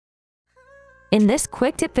In this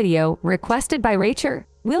quick tip video requested by Rachel,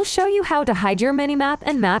 we'll show you how to hide your minimap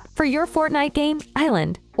and map for your Fortnite game,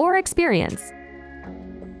 island, or experience.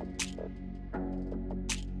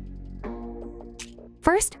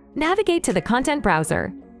 First, navigate to the content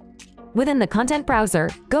browser. Within the content browser,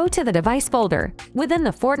 go to the device folder. Within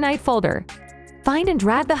the Fortnite folder, find and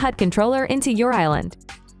drag the HUD controller into your island.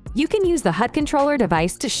 You can use the HUD controller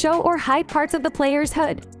device to show or hide parts of the player's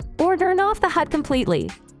HUD, or turn off the HUD completely.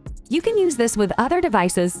 You can use this with other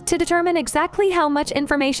devices to determine exactly how much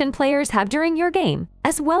information players have during your game,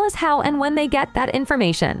 as well as how and when they get that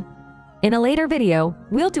information. In a later video,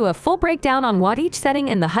 we'll do a full breakdown on what each setting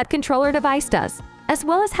in the HUD controller device does, as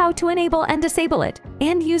well as how to enable and disable it,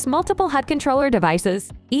 and use multiple HUD controller devices,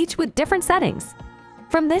 each with different settings.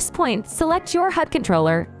 From this point, select your HUD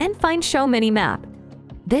controller and find Show Minimap.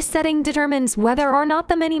 This setting determines whether or not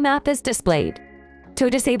the minimap is displayed. To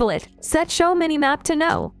disable it, set Show Minimap to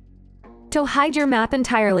No. To hide your map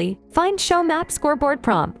entirely, find Show Map Scoreboard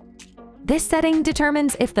Prompt. This setting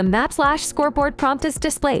determines if the map/scoreboard prompt is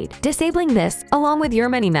displayed. Disabling this, along with your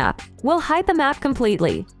minimap, will hide the map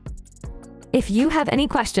completely. If you have any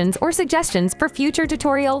questions or suggestions for future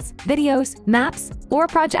tutorials, videos, maps, or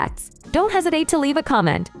projects, don't hesitate to leave a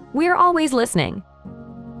comment. We're always listening.